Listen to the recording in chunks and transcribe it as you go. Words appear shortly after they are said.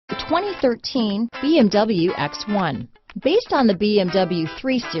2013 BMW X1. Based on the BMW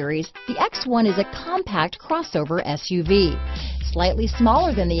 3 Series, the X1 is a compact crossover SUV. Slightly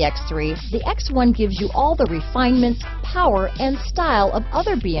smaller than the X3, the X1 gives you all the refinements, power, and style of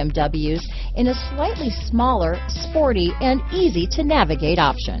other BMWs in a slightly smaller, sporty, and easy-to-navigate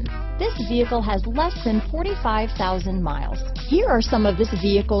option. This vehicle has less than 45,000 miles. Here are some of this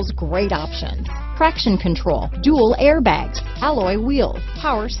vehicle's great options: traction control, dual airbags, alloy wheels,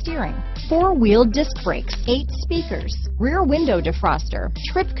 power steering, four-wheel disc brakes, 8 speakers, rear window defroster,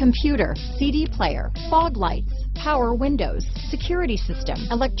 trip computer, CD player, fog lights, power windows, security system,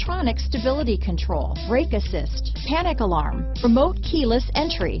 electronic stability control, brake assist, panic alarm, remote keyless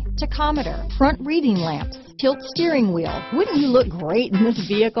entry, tachometer, front reading lamps, tilt steering wheel. Wouldn't you look great in this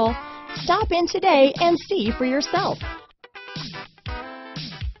vehicle? Stop in today and see for yourself.